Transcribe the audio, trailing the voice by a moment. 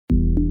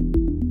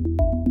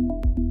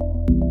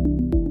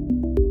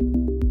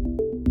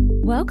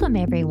Welcome,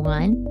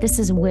 everyone. This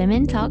is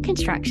Women Talk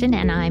Construction,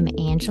 and I'm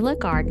Angela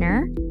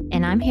Gardner,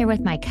 and I'm here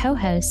with my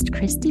co-host,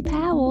 Kristy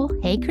Powell.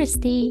 Hey,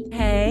 Kristy.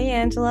 Hey,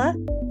 Angela.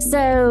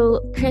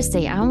 So,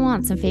 Kristy, I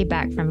want some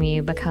feedback from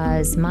you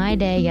because my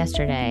day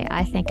yesterday,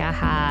 I think I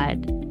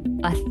had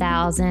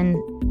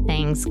 1,000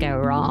 things go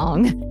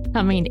wrong.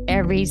 I mean,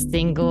 every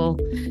single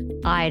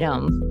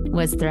item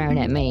was thrown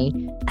at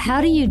me. How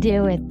do you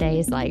deal with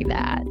days like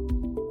that?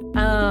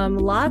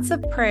 Lots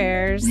of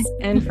prayers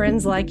and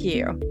friends like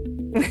you.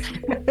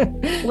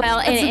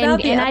 Well,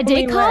 and I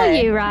did call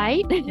you,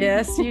 right?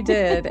 Yes, you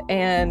did.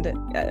 And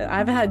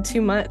I've had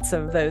 2 months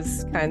of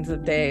those kinds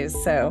of days.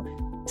 So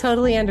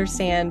totally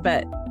understand.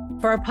 But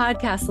for our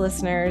podcast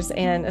listeners,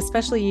 and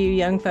especially you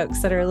young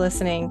folks that are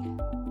listening,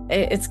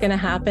 it's going to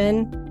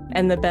happen.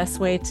 And the best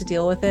way to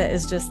deal with it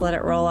is just let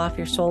it roll off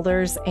your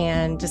shoulders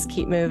and just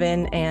keep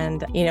moving.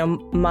 And,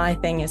 my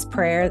thing is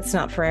prayer. It's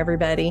not for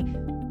everybody.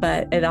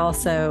 But it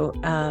also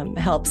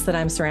helps that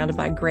I'm surrounded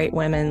by great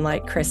women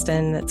like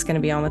Kristin that's going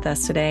to be on with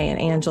us today, and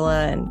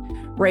Angela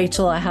and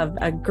Rachel. I have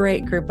a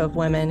great group of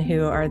women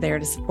who are there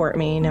to support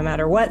me no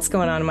matter what's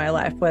going on in my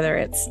life, whether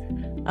it's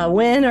a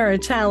win or a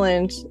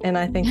challenge. And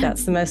I think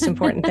that's the most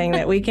important thing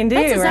that we can do,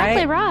 That's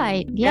exactly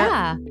right?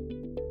 Yeah. Yep.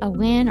 A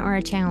win or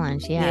a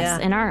challenge.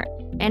 Yes. Yeah.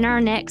 And our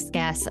next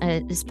guest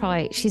is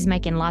she's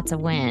making lots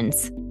of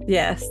wins.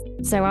 Yes.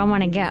 So we're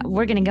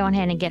going to go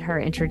ahead and get her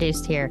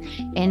introduced here.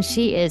 And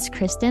she is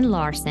Kristin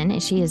Larson,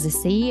 and she is the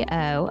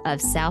CEO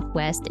of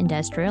Southwest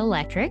Industrial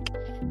Electric.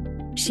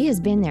 She has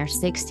been there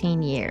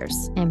 16 years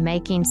and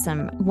making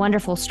some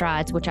wonderful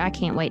strides, which I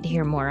can't wait to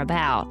hear more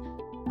about.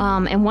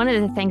 And one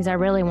of the things I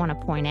really want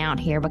to point out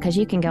here, because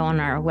you can go on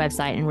our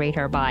website and read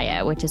her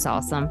bio, which is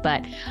awesome,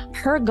 but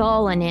her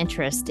goal and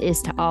interest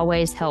is to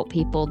always help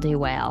people do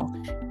well.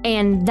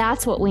 And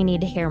that's what we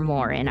need to hear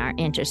more in our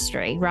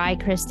industry, right,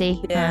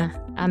 Kristy? Yeah.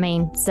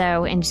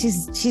 And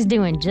she's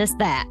doing just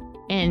that.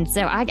 And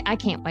so I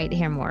can't wait to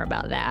hear more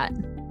about that.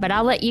 But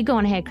I'll let you go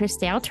on ahead,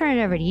 Kristy. I'll turn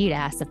it over to you to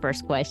ask the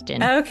first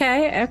question.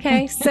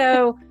 Okay.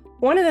 So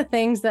one of the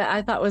things that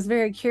I thought was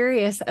very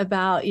curious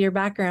about your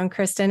background,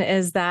 Kristin,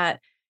 is that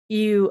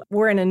you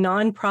were in a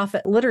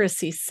nonprofit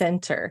literacy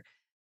center.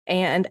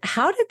 And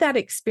how did that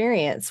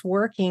experience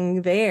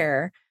working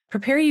there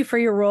prepare you for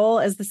your role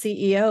as the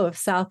CEO of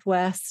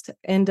Southwest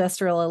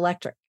Industrial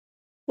Electric?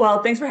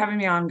 Well, thanks for having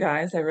me on,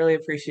 guys. I really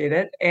appreciate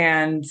it.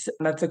 And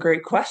that's a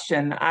great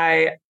question.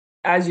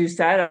 As you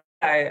said,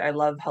 I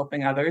love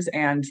helping others.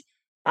 And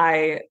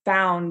I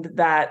found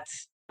that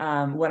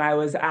when I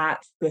was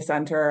at the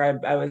center,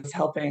 I was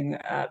helping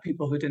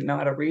people who didn't know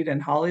how to read in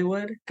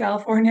Hollywood,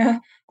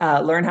 California,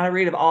 learn how to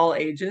read of all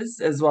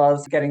ages, as well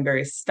as getting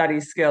various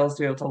study skills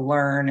to be able to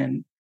learn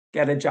and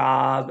get a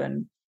job.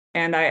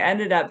 And I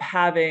ended up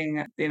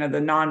having, the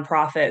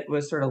nonprofit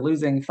was sort of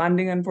losing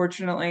funding,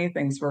 unfortunately.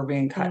 Things were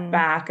being cut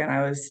back, and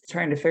I was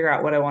trying to figure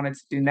out what I wanted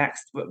to do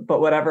next.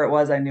 But whatever it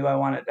was, I knew I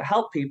wanted to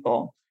help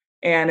people.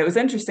 And it was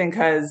interesting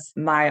because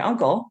my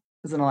uncle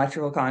was an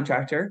electrical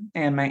contractor,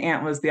 and my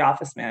aunt was the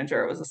office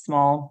manager. It was a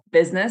small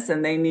business,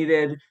 and they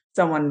needed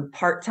someone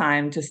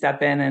part-time to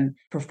step in and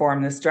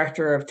perform this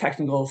director of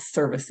technical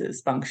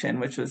services function,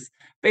 which was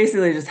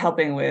basically just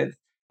helping with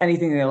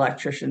anything the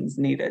electricians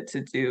needed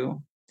to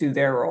do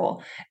their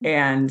role.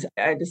 And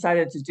I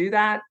decided to do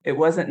that. It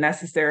wasn't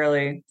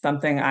necessarily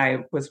something I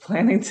was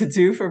planning to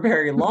do for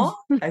very long.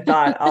 I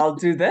thought I'll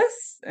do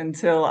this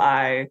until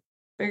I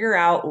figure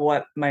out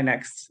what my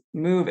next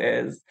move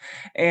is.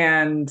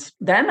 And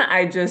then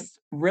I just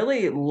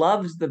really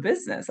loved the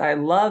business. I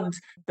loved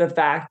the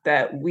fact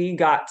that we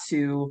got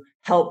to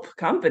help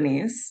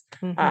companies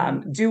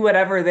do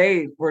whatever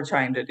they were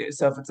trying to do.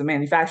 So if it's a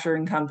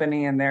manufacturing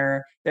company and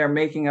they're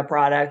making a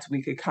product,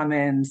 we could come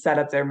in, set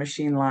up their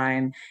machine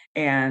line,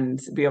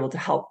 and be able to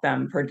help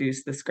them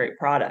produce this great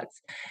product.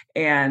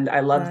 And I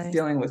loved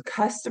dealing with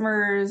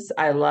customers.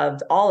 I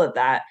loved all of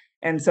that.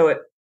 And so it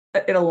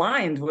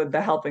aligned with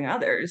the helping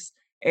others.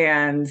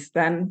 And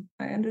then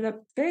I ended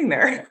up staying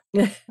there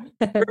for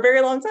a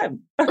very long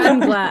time.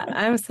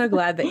 I'm so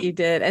glad that you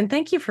did. And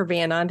thank you for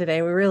being on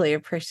today. We really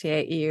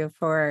appreciate you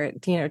for,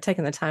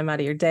 taking the time out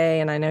of your day.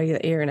 And I know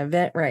that you're in an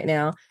event right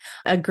now,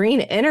 a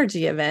green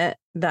energy event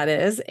that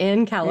is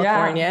in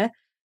California. Yeah.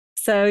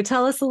 So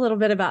tell us a little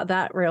bit about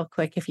that real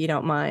quick, if you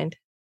don't mind.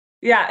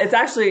 Yeah, it's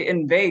actually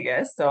in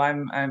Vegas. So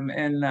I'm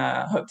in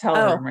a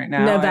hotel room right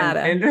now.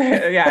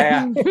 Nevada.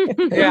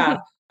 Yeah.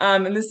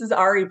 And this is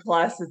RE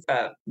Plus. It's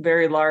a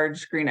very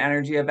large green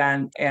energy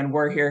event, and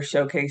we're here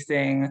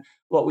showcasing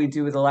what we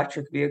do with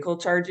electric vehicle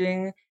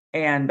charging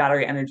and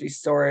battery energy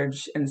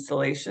storage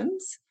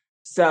installations.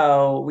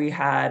 So we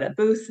had a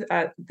booth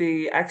at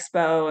the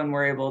expo, and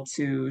we're able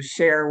to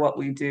share what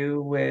we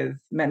do with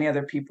many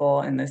other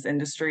people in this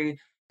industry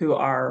who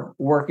are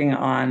working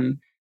on,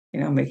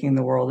 making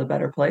the world a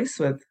better place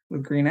with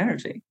green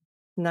energy.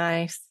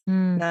 Nice.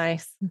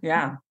 Nice.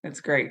 Yeah,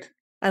 it's great.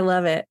 I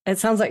love it. It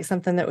sounds like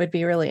something that would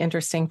be really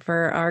interesting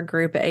for our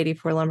group at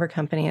 84 Lumber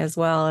Company, as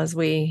well as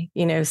we,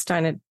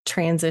 start to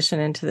transition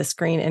into this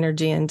green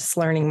energy and just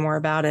learning more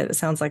about it. It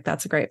sounds like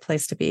that's a great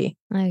place to be.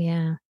 Oh,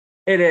 yeah.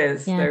 It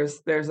is. Yeah.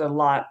 There's a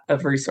lot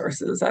of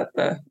resources at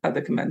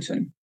the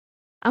convention.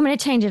 I'm going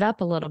to change it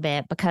up a little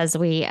bit because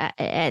we,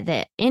 at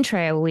the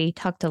intro, we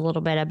talked a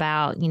little bit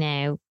about,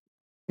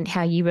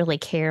 how you really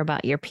care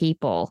about your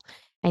people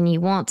and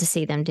you want to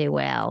see them do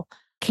well.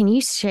 Can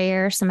you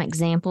share some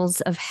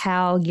examples of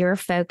how your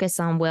focus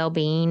on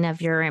well-being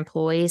of your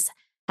employees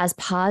has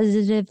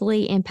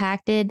positively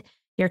impacted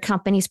your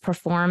company's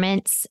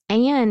performance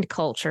and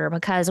culture?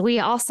 Because we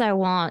also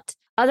want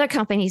other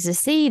companies to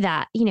see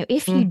that,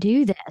 if you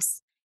do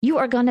this, you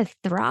are going to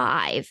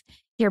thrive.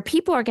 Your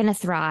people are going to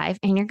thrive,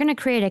 and you're going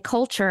to create a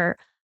culture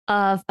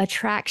of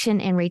attraction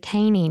and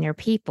retaining your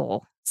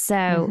people.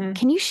 So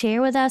can you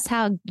share with us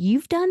how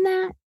you've done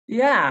that?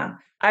 Yeah,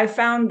 I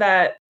found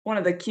that one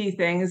of the key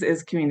things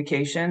is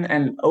communication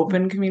and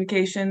open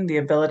communication, the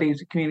ability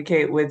to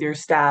communicate with your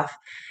staff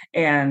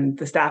and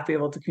the staff be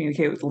able to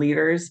communicate with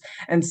leaders.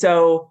 And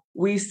so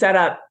we set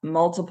up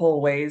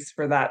multiple ways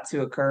for that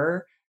to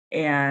occur.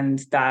 And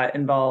that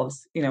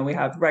involves, we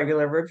have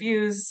regular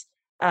reviews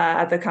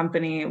at the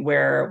company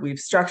where we've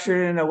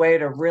structured it in a way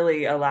to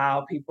really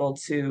allow people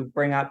to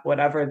bring up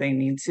whatever they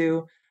need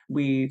to.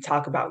 We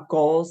talk about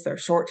goals, their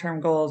short-term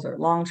goals, their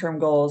long-term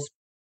goals,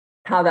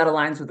 how that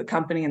aligns with the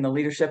company and the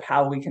leadership,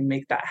 how we can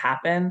make that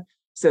happen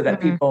so that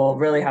people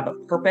really have a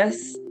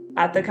purpose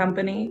at the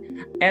company.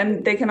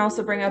 And they can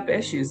also bring up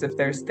issues if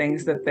there's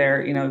things that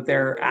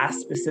they're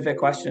asked specific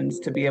questions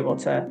to be able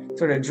to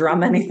sort of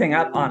drum anything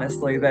up,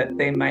 honestly, that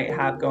they might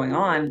have going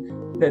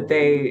on that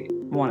they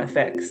want to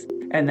fix.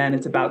 And then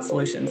it's about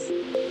solutions.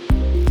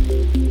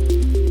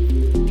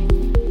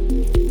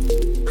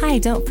 Hi,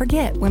 don't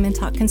forget,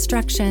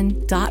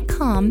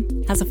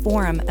 WomenTalkConstruction.com has a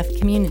forum of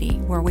community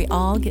where we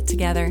all get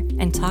together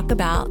and talk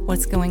about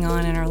what's going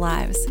on in our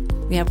lives.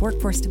 We have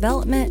workforce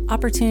development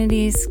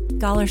opportunities,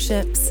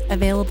 scholarships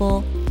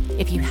available.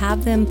 If you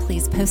have them,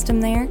 please post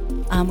them there.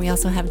 We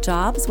also have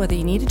jobs, whether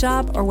you need a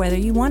job or whether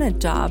you want a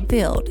job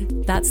filled.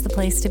 That's the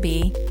place to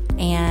be.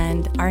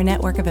 And our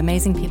network of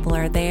amazing people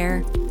are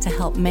there to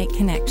help make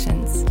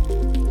connections.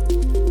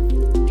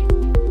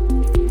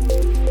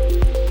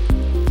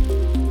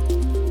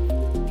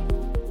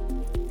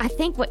 I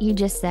think what you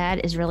just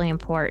said is really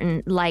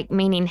important,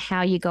 meaning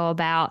how you go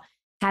about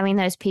having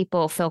those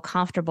people feel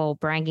comfortable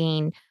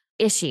bringing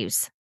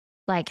issues.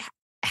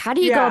 How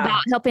do you go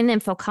about helping them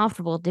feel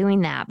comfortable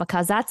doing that?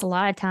 Because that's a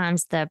lot of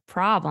times the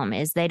problem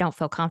is they don't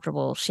feel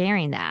comfortable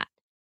sharing that.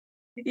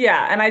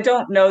 Yeah. And I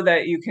don't know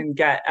that you can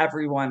get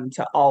everyone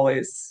to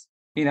always,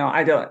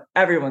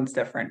 everyone's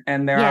different.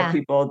 And there are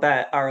people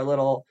that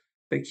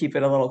keep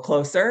it a little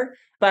closer.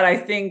 But I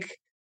think,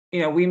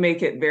 we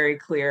make it very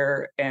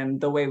clear, and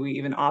the way we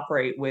even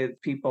operate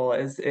with people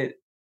honestly,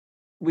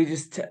 we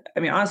just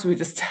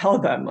tell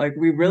them,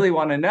 we really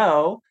want to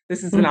know,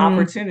 this is an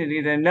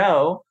opportunity to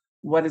know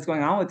what is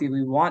going on with you.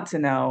 We want to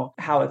know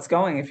how it's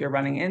going if you're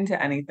running into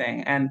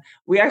anything. And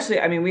we actually,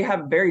 we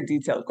have very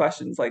detailed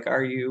questions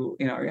are you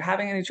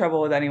having any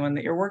trouble with anyone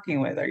that you're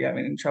working with? Are you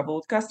having any trouble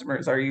with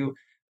customers? Are you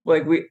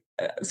we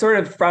sort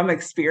of from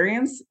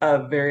experience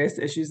of various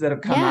issues that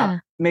have come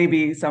up,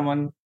 maybe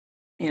someone,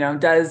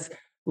 does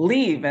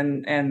leave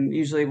and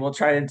usually we'll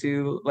try to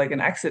do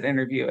an exit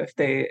interview if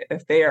they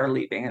are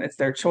leaving and it's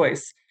their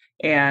choice,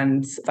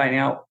 and find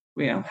out,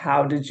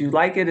 how did you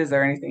like it? Is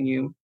there anything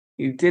you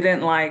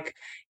didn't like?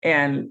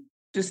 And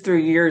just through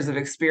years of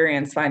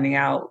experience finding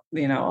out,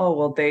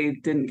 they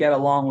didn't get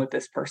along with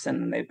this person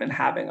and they've been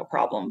having a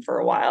problem for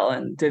a while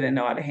and didn't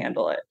know how to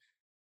handle it.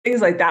 Things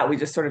like that. We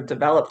just sort of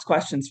developed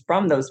questions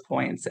from those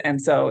points.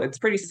 And so it's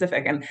pretty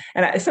specific. And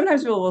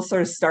sometimes people will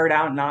sort of start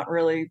out not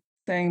really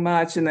saying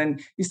much, and then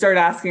you start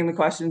asking the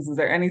questions, is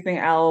there anything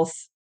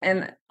else?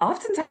 And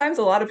oftentimes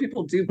a lot of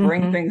people do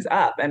bring things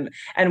up. And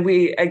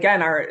we,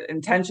 again, our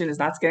intention is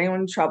not to get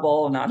anyone in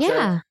trouble, not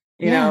to,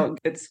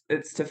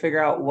 it's to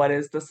figure out what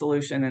is the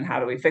solution and how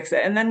do we fix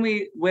it. And then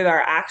we, with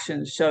our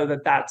actions, show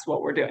that that's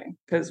what we're doing,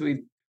 because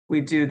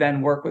we do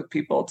then work with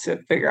people to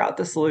figure out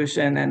the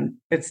solution, and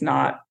it's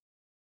not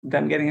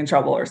them getting in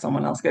trouble or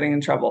someone else getting in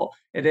trouble.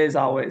 It is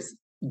always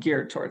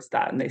geared towards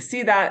that. And they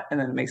see that, and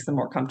then it makes them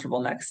more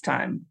comfortable next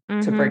time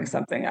to bring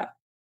something up.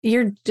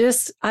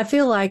 I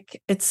feel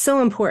like it's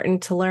so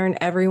important to learn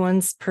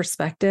everyone's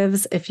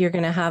perspectives if you're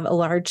going to have a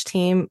large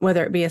team,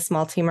 whether it be a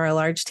small team or a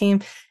large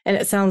team. And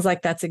it sounds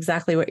like that's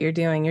exactly what you're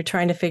doing. You're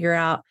trying to figure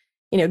out,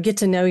 get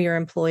to know your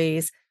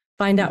employees,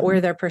 find out where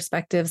their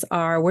perspectives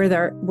are, where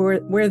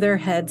their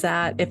head's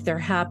at, if they're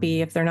happy,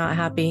 if they're not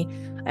happy.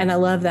 And I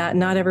love that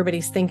not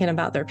everybody's thinking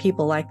about their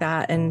people like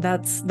that. And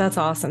that's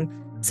awesome.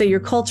 So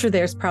your culture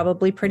there is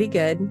probably pretty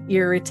good.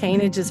 Your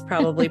retainage is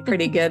probably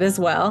pretty good as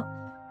well.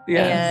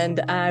 Yes. And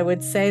I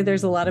would say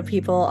there's a lot of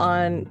people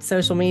on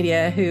social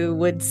media who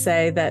would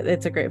say that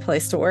it's a great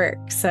place to work.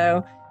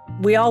 So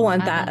we all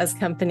want that as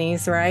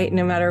companies, right?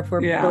 No matter if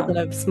we're building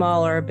a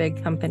small or a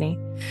big company.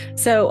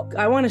 So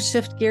I want to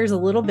shift gears a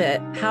little bit.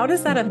 How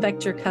does that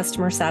affect your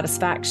customer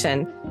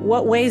satisfaction?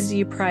 What ways do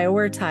you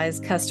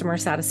prioritize customer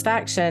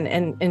satisfaction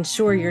and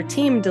ensure your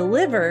team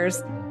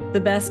delivers the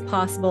best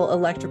possible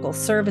electrical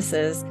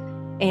services?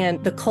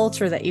 And the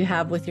culture that you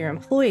have with your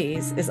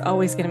employees is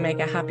always going to make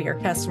a happier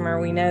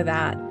customer. We know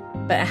that.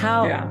 But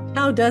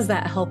how does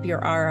that help your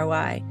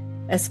ROI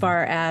as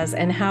far as,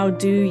 and how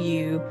do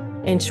you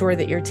ensure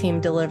that your team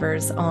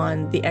delivers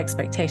on the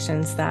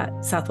expectations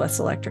that Southwest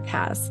Electric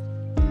has?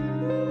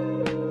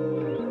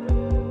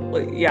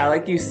 Yeah,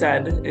 like you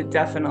said, it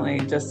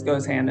definitely just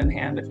goes hand in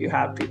hand. If you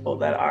have people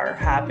that are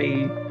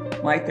happy,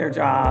 like their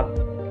job,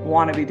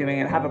 want to be doing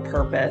it, have a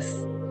purpose,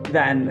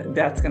 then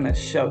that's going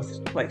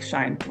to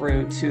shine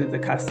through to the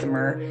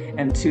customer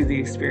and to the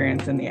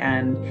experience in the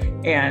end.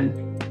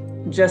 And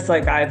just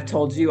like I've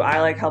told you,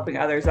 I like helping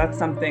others. That's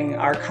something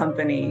our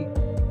company,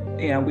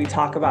 we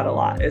talk about a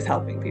lot, is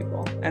helping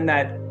people. And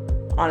that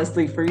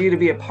honestly, for you to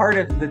be a part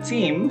of the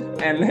team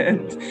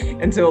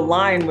and to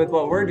align with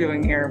what we're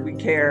doing here, we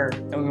care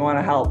and we want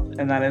to help.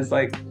 And that is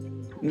like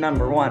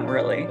number one,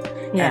 really.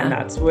 Yeah. And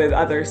that's with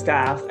other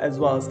staff as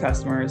well as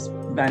customers,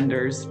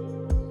 vendors,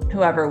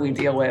 whoever we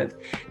deal with.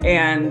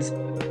 And,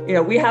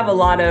 we have a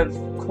lot of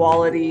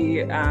quality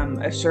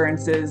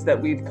assurances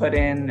that we've put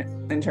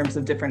in terms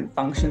of different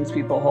functions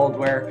people hold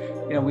where,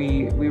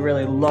 we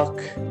really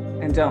look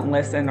and don't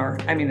listen, or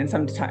in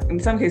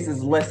some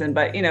cases listen,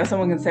 but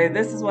someone can say,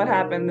 this is what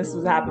happened, this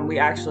was happened. We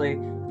actually,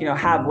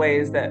 have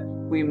ways that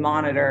we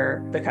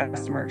monitor the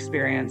customer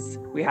experience.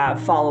 We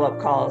have follow-up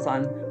calls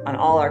on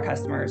all our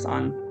customers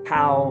on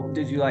how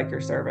did you like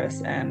your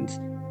service and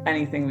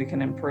anything we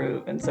can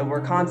improve. And so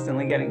we're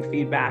constantly getting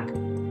feedback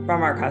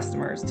from our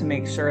customers to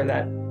make sure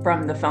that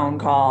from the phone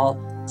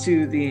call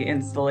to the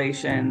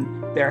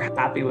installation, they're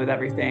happy with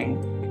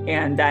everything.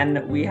 And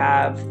then we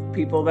have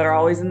people that are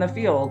always in the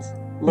field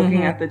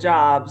looking at the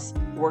jobs,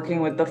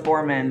 working with the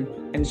foreman,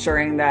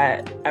 ensuring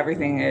that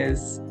everything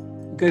is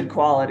good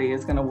quality,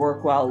 is going to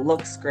work well,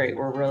 looks great.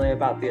 We're really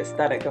about the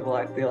aesthetic of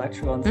the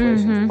electrical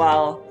installation as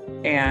well,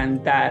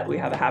 and that we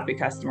have a happy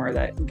customer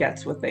that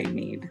gets what they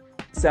need.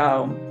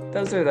 So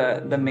those are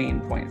the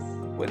main points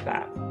with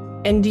that.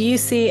 And do you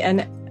see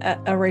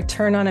a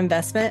return on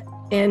investment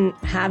in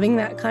having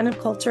that kind of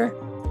culture?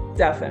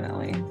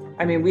 Definitely.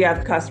 We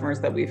have customers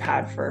that we've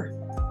had for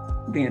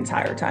the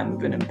entire time we've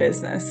been in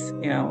business,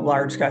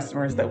 large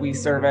customers that we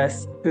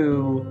service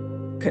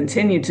who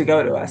continue to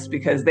go to us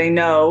because they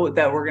know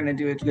that we're going to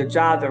do a good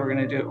job, that we're going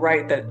to do it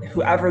right, that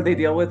whoever they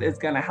deal with is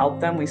going to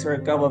help them. We sort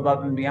of go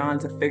above and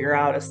beyond to figure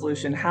out a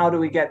solution. How do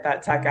we get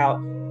that tech out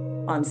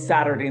on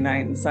Saturday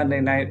night and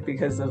Sunday night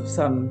because of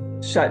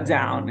some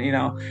shutdown,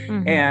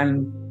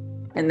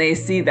 and they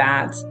see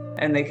that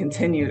and they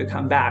continue to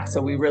come back.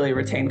 So we really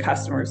retain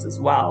customers as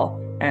well.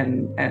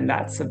 And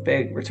that's a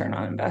big return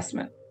on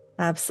investment.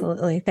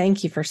 Absolutely.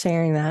 Thank you for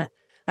sharing that.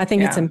 I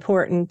think it's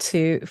important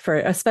for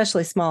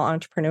especially small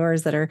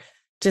entrepreneurs that are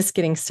just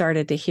getting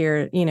started to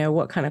hear,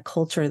 what kind of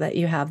culture that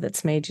you have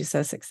that's made you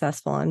so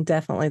successful. And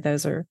definitely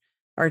those are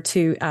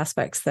two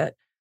aspects that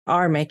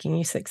are making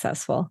you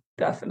successful.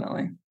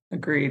 Definitely.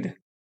 Agreed.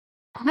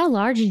 How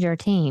large is your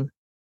team?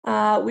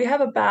 We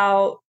have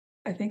about,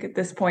 I think at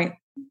this point,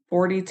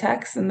 40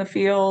 techs in the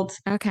field.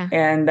 Okay.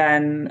 And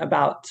then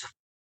about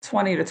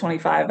 20 to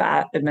 25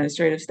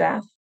 administrative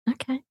staff.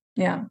 Okay.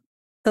 Yeah.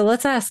 So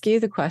let's ask you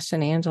the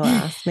question Angela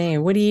asked me.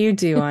 What do you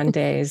do on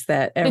days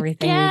that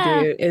everything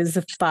you do is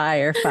a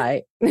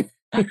firefight?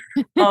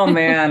 Oh,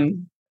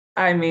 man.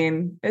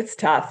 It's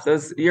tough.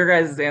 Your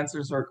guys'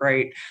 answers were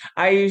great.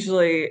 I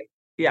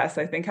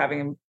think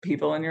having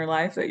people in your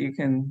life that you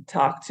can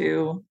talk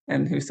to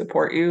and who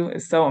support you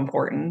is so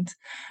important.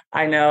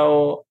 I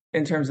know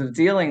in terms of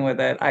dealing with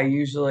it, I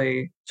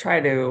usually try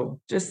to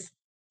just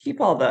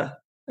keep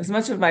as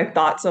much of my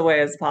thoughts away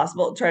as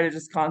possible, try to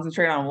just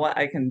concentrate on what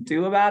I can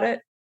do about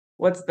it.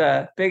 What's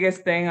the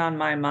biggest thing on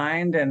my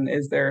mind? And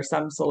is there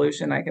some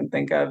solution I can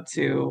think of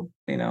to,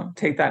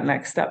 take that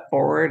next step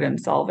forward and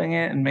solving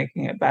it and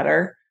making it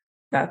better?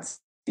 That's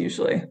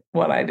usually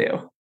what I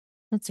do.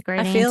 That's a great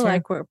answer. I feel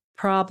like we're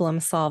problem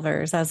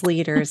solvers as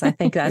leaders. I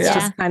think that's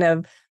just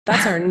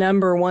that's our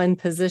number one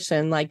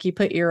position. Like you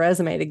put your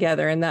resume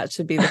together and that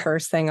should be the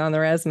first thing on the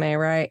resume,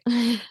 right?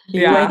 You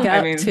wake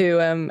up to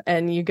them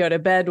and you go to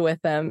bed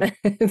with them.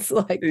 It's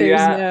like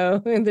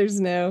there's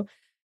no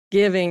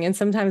giving. And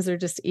sometimes they're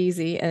just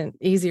easy and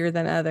easier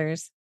than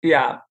others.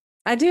 Yeah.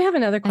 I do have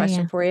another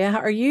question for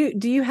you.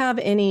 Do you have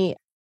any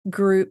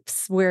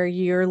groups where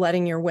you're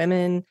letting your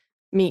women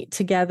meet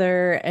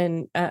together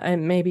and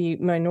maybe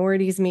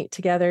minorities meet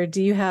together?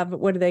 Do you have,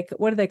 what do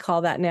they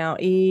call that now?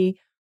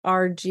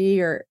 ERG,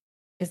 or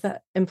is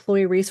that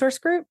employee resource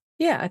group?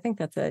 Yeah, I think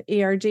that's a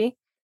ERG.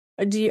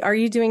 Are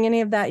you doing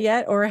any of that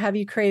yet? Or have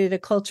you created a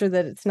culture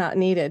that it's not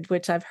needed,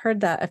 which I've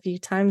heard that a few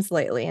times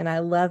lately. And I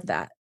love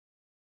that.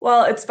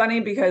 Well, it's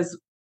funny because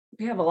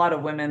we have a lot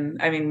of women.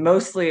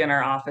 Mostly in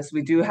our office,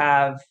 we do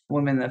have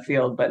women in the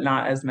field, but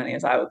not as many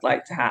as I would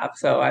like to have.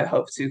 So I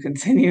hope to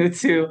continue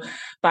to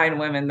find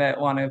women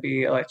that want to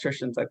be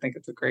electricians. I think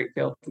it's a great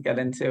field to get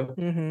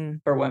into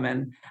for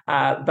women.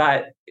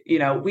 But,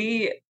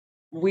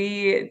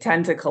 we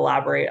tend to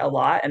collaborate a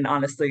lot, and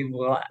honestly,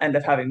 we'll end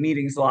up having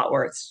meetings a lot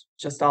where it's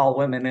just all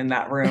women in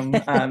that room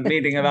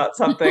meeting about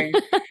something.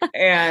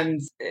 And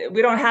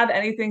we don't have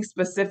anything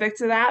specific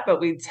to that, but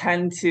we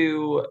tend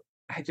to,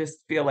 I just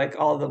feel like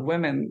all the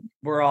women,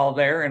 we're all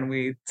there and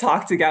we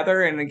talk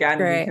together. And again,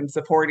 we can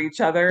support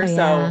each other. Oh,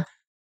 So,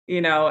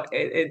 yeah.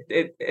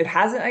 it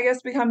hasn't, I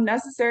guess, become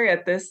necessary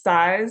at this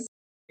size.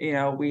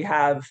 We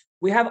have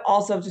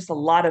also just a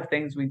lot of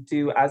things we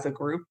do as a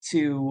group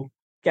to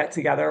get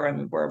together. I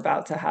mean, we're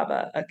about to have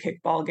a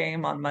kickball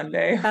game on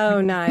Monday.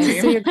 Oh,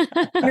 nice. So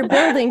you're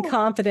building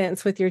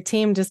confidence with your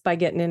team just by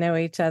getting to know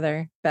each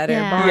other better.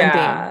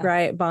 Yeah. Bonding,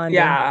 right? Bonding.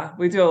 Yeah,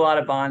 we do a lot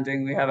of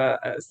bonding. We have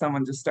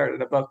someone just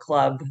started a book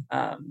club.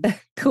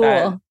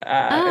 Cool.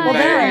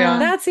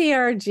 That's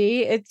ERG.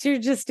 You're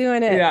just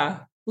doing it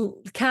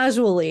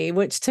casually,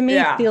 which to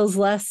me feels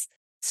less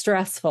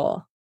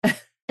stressful.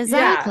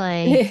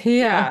 Exactly.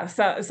 Yeah.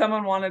 So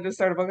someone wanted to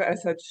start a book. I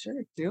said,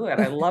 sure, do it.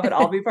 I love it.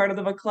 I'll be part of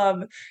the book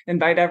club.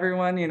 Invite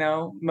everyone.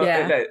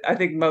 I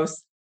think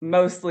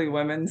mostly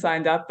women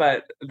signed up,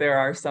 but there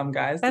are some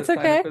guys that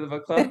signed up for the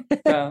book club.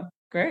 So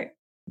great.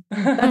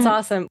 That's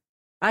awesome.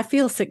 I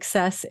feel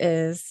success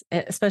is,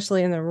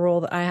 especially in the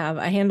role that I have,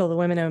 I handle the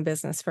women-owned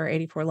business for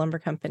 84 Lumber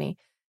Company,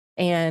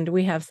 and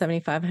we have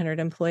 7,500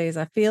 employees.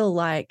 I feel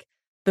like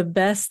the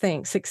best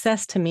thing,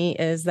 success to me,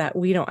 is that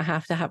we don't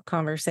have to have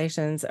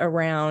conversations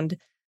around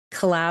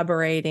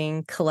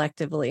collaborating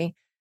collectively,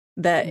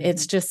 that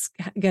it's just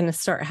going to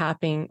start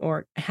happening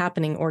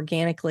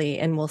organically.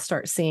 And we'll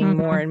start seeing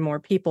more and more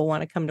people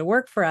want to come to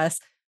work for us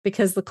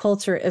because the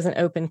culture is an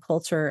open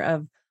culture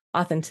of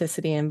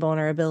authenticity and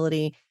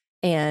vulnerability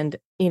and,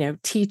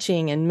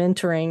 teaching and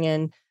mentoring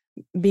and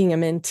being a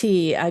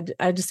mentee.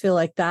 I just feel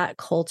like that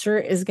culture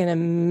is going to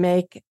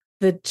make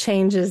the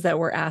changes that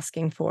we're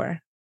asking for.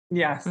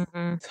 Yes,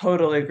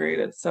 totally agreed.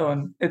 It's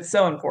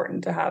so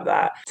important to have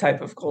that type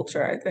of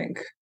culture, I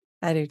think.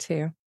 I do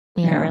too.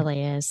 Yeah, it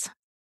really is.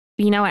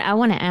 You know what? I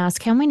want to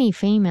ask, how many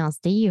females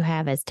do you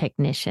have as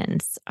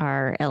technicians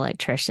or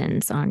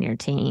electricians on your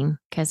team?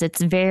 Because it's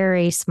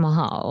very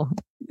small.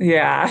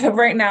 Yeah,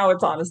 right now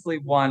it's honestly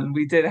one.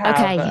 We did have.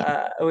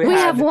 Okay, we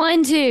have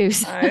one too.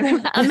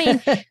 I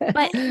mean,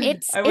 but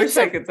I wish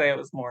I could say it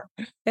was more.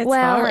 It's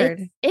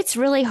hard. It's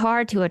really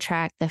hard to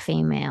attract the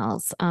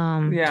females to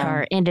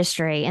our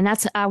industry, and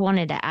I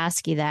wanted to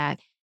ask you that.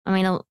 I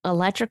mean,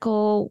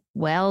 electrical,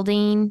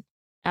 welding.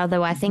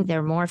 Although I think there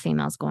are more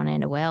females going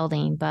into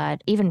welding,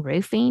 but even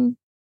roofing,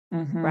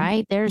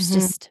 right? There's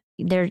just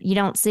you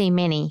don't see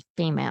many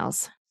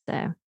females.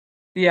 So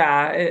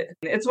yeah,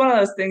 it's one of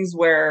those things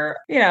where,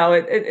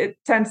 it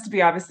tends to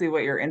be obviously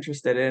what you're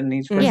interested in.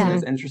 Each person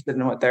is interested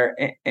in what they're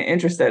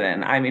interested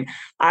in. I mean,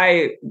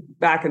 I,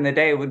 back in the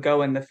day, would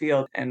go in the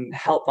field and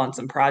help on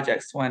some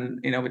projects when,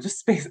 with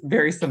just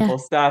very simple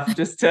stuff,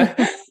 just to,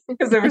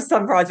 because there was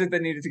some project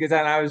that needed to get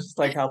done. I was just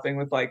like helping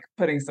with like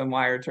putting some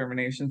wire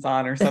terminations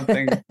on or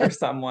something for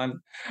someone.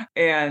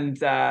 And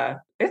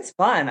it's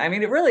fun. I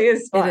mean, it really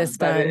is fun. It is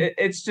fun. But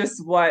it's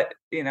just what,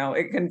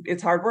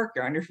 it's hard work.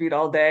 You're on your feet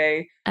all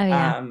day. Oh,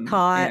 yeah.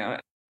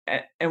 Hot.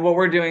 And what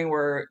we're doing,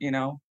 we're,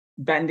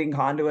 bending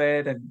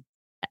conduit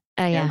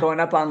and going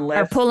up on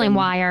lifts. Or pulling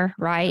wire,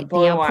 right?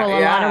 Pull a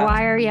lot of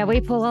wire. Yeah,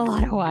 we pull a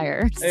lot of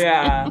wires.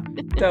 Yeah.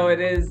 So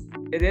it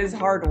is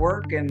hard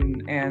work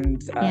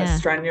and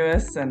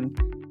strenuous. And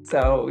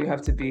so you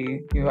have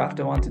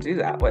to want to do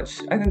that,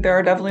 which I think there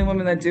are definitely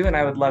women that do. And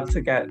I would love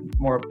to get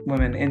more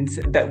women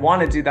that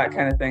want to do that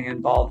kind of thing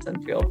involved in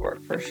field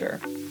work for sure.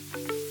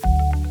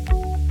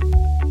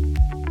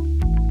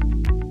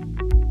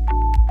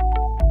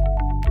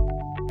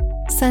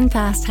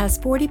 SunFast has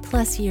 40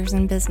 plus years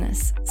in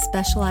business,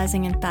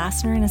 specializing in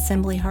fastener and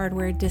assembly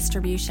hardware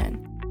distribution.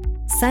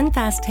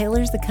 SunFast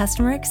tailors the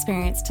customer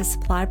experience to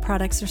supply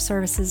products or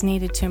services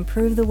needed to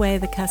improve the way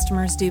the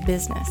customers do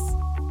business.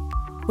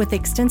 With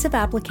extensive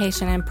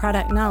application and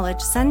product knowledge,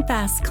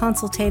 SunFast's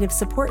consultative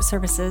support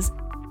services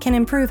can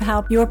improve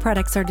how your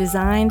products are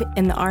designed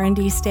in the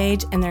R&D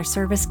stage, and their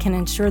service can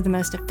ensure the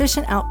most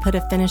efficient output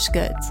of finished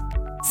goods.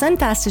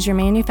 SunFast is your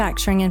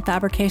manufacturing and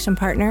fabrication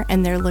partner,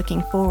 and they're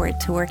looking forward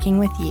to working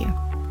with you.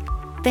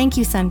 Thank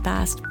you,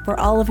 SunFast, for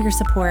all of your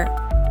support.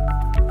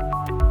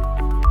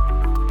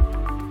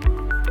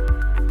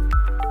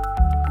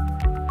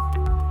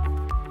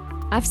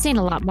 I've seen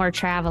a lot more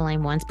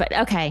traveling ones, but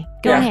okay,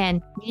 go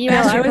ahead. You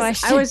asked your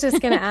question. I was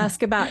just going to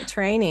ask about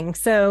training.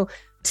 So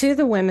to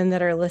the women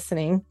that are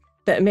listening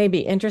that may be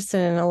interested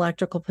in an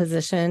electrical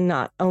position,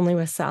 not only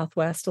with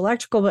Southwest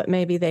Electrical, but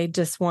maybe they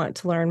just want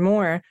to learn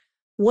more.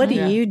 What do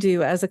you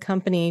do as a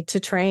company to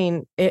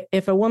train?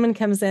 If a woman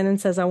comes in and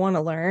says, I want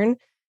to learn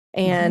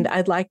and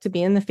I'd like to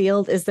be in the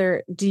field,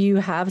 do you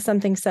have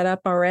something set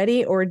up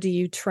already, or do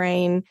you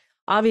train?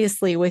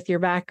 Obviously, with your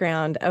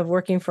background of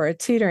working for a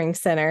tutoring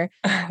center,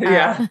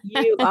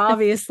 you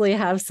obviously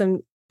have some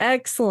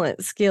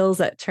excellent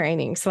skills at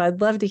training. So I'd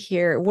love to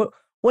hear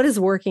what is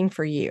working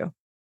for you.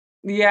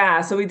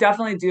 Yeah, so we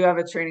definitely do have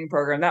a training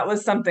program. That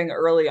was something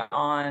early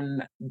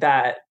on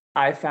that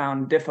I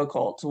found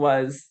difficult,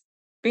 was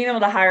being able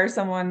to hire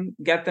someone,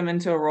 get them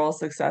into a role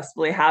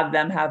successfully, have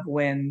them have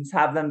wins,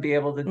 have them be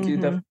able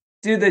to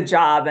do the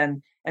job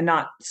and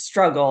not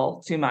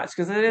struggle too much,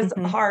 because it is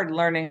hard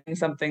learning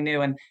something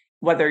new. And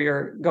whether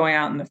you're going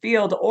out in the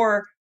field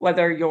or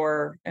whether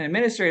you're an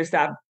administrative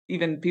staff,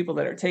 even people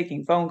that are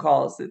taking phone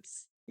calls,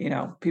 it's,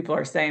 people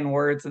are saying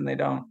words and they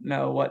don't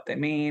know what they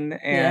mean.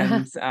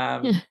 And I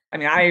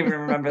mean, I even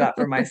remember that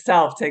for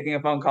myself, taking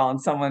a phone call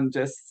and someone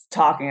just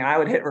talking, and I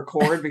would hit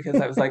record because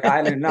I was like,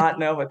 I do not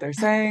know what they're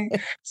saying. I'm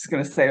just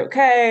going to say,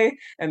 okay.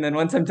 And then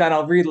once I'm done,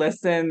 I'll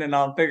re-listen and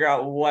I'll figure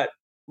out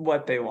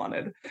what they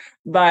wanted.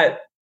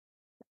 But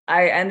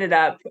I ended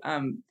up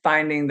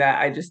finding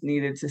that I just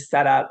needed to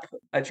set up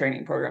a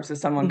training program so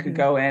someone could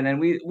go in, and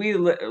we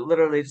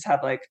literally just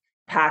have like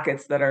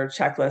packets that are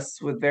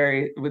checklists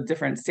with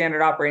different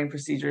standard operating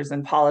procedures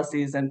and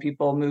policies, and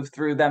people move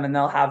through them and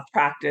they'll have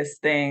practice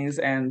things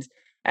and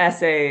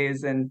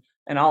essays and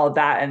all of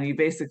that. And you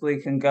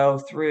basically can go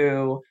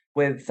through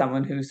with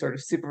someone who sort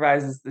of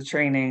supervises the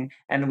training.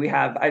 And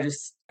I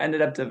just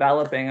ended up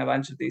developing a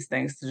bunch of these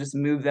things to just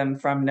move them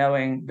from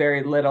knowing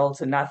very little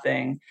to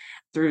nothing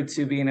through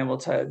to being able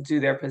to do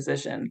their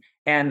position.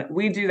 And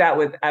we do that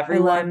with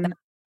everyone.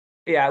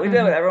 Yeah, we do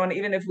it with everyone.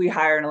 Even if we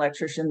hire an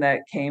electrician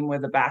that came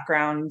with a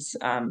background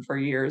for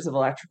years of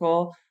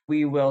electrical,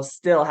 we will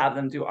still have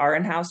them do our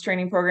in-house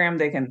training program.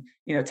 They can,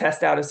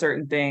 test out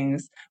certain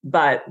things,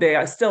 but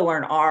they still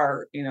learn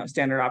our,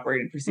 standard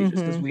operating procedures,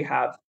 because we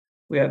have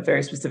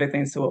very specific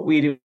things to what we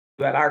do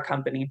at our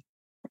company.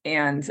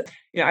 And,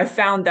 I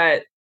found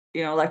that,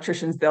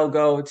 electricians, they'll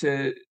go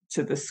to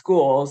the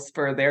schools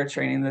for their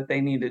training that they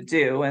need to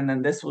do. And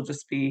then this will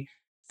just be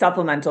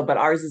supplemental, but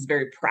ours is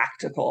very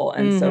practical.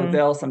 And so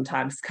they'll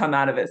sometimes come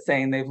out of it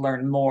saying they've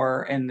learned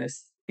more in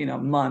this,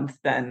 month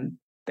than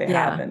they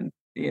have in,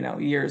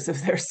 years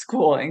of their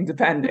schooling,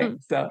 depending.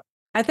 So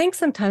I think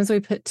sometimes we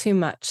put too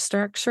much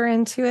structure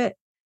into it.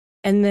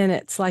 And then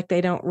it's like they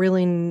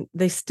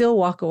still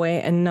walk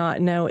away and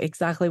not know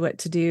exactly what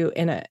to do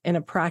in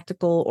a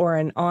practical or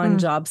an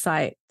on-job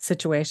site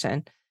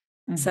situation.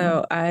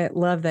 So I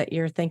love that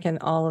you're thinking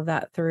all of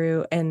that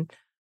through. And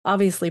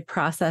obviously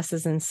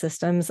processes and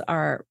systems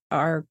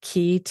are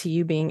key to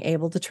you being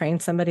able to train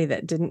somebody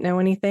that didn't know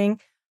anything.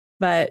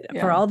 But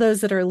for all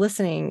those that are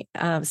listening,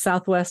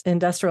 Southwest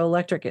Industrial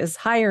Electric is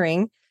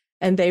hiring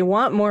and they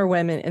want more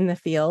women in the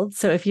field.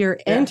 So if you're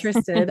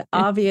interested,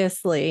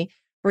 obviously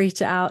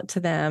reach out to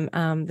them.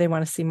 They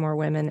want to see more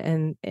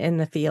women in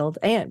the field,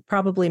 and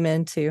probably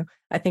men too.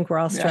 I think we're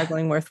all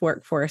struggling with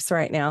workforce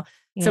right now.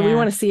 So we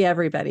want to see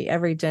everybody,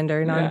 every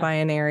gender,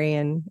 non-binary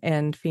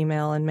and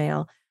female and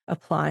male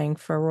applying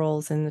for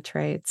roles in the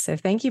trades. So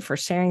thank you for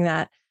sharing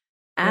that.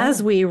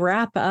 As we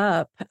wrap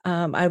up,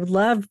 I would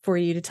love for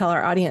you to tell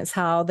our audience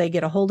how they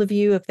get a hold of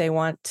you if they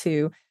want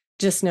to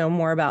just know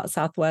more about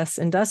Southwest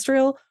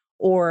Industrial,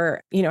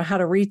 or, how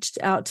to reach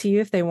out to you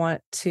if they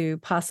want to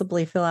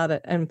possibly fill out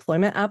an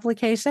employment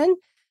application.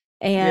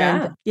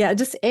 And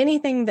just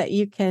anything that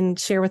you can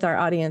share with our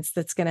audience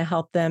that's going to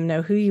help them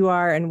know who you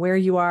are and where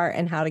you are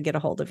and how to get a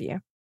hold of you.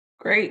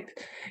 Great.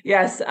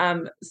 Yes.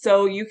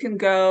 So you can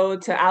go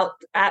to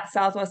at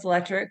Southwest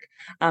Electric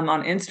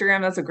on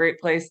Instagram. That's a great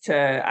place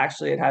to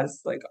it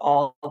has like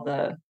all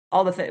the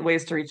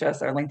ways to reach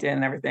us, our LinkedIn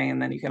and everything. And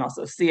then you can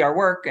also see our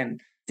work and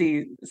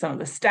see some of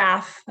the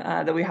staff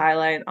that we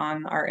highlight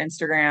on our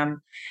Instagram.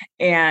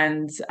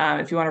 And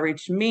if you want to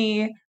reach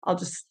me, I'll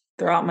just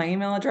throw out my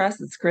email address.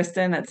 It's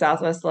Kristin at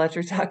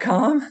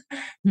southwestelectric.com.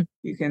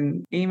 You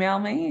can email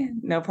me,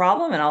 no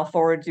problem, and I'll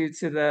forward you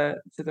to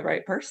the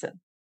right person.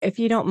 If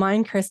you don't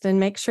mind, Kristin,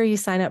 make sure you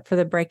sign up for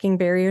the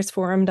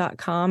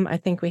breakingbarriersforum.com. I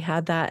think we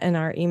had that in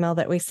our email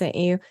that we sent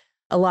you.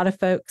 A lot of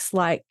folks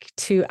like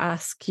to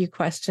ask you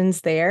questions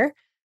there.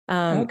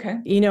 Okay.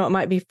 It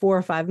might be 4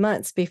 or 5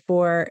 months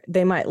before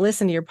they might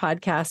listen to your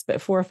podcast,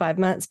 but 4 or 5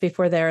 months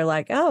before they're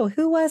like, oh,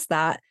 who was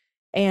that?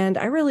 And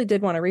I really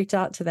did want to reach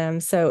out to them.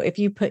 So if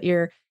you put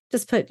your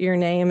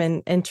name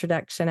and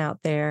introduction out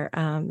there,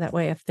 that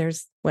way, if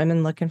there's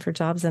women looking for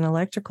jobs in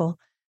electrical,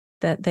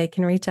 that they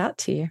can reach out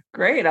to you.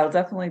 Great. I'll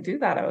definitely do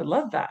that. I would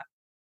love that.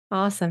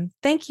 Awesome.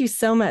 Thank you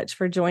so much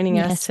for joining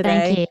us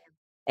today. Thank you.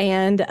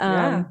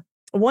 And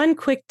one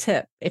quick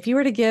tip, if you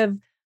were to give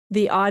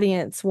the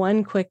audience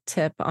one quick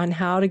tip on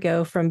how to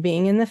go from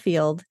being in the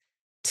field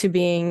to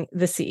being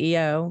the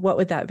CEO, what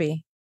would that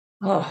be?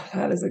 Oh,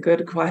 that is a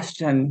good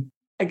question.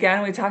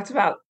 Again, we talked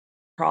about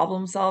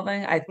problem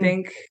solving. I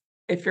think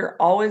if you're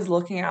always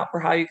looking out for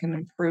how you can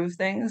improve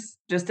things,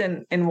 just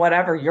in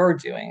whatever you're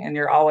doing, and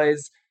you're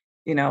always,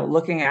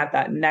 looking at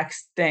that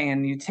next thing,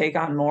 and you take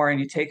on more and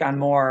you take on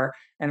more,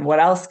 and what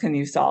else can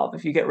you solve?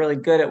 If you get really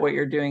good at what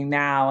you're doing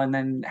now, and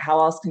then how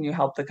else can you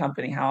help the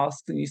company? How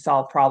else can you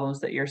solve problems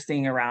that you're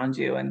seeing around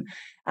you, and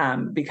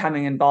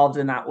becoming involved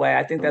in that way?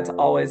 I think that's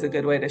always a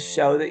good way to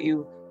show that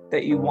you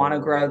want to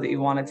grow, that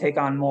you want to take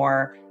on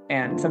more.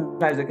 And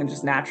sometimes it can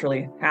just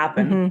naturally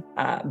happen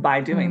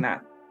by doing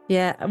that.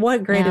 Yeah,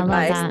 what great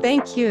advice.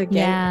 Thank you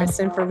again,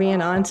 Kristin, for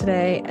being on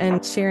today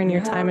and sharing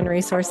your time and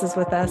resources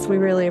with us. We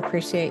really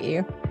appreciate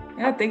you.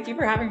 Yeah, thank you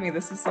for having me.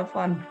 This is so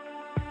fun.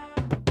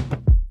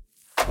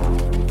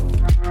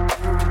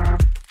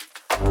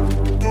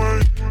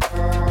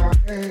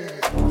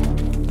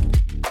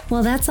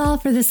 Well, that's all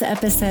for this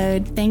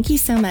episode. Thank you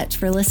so much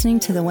for listening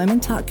to the Women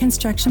Talk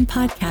Construction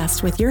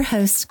podcast with your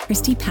hosts,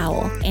 Christy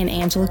Powell and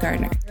Angela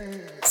Gardner.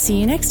 See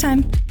you next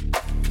time.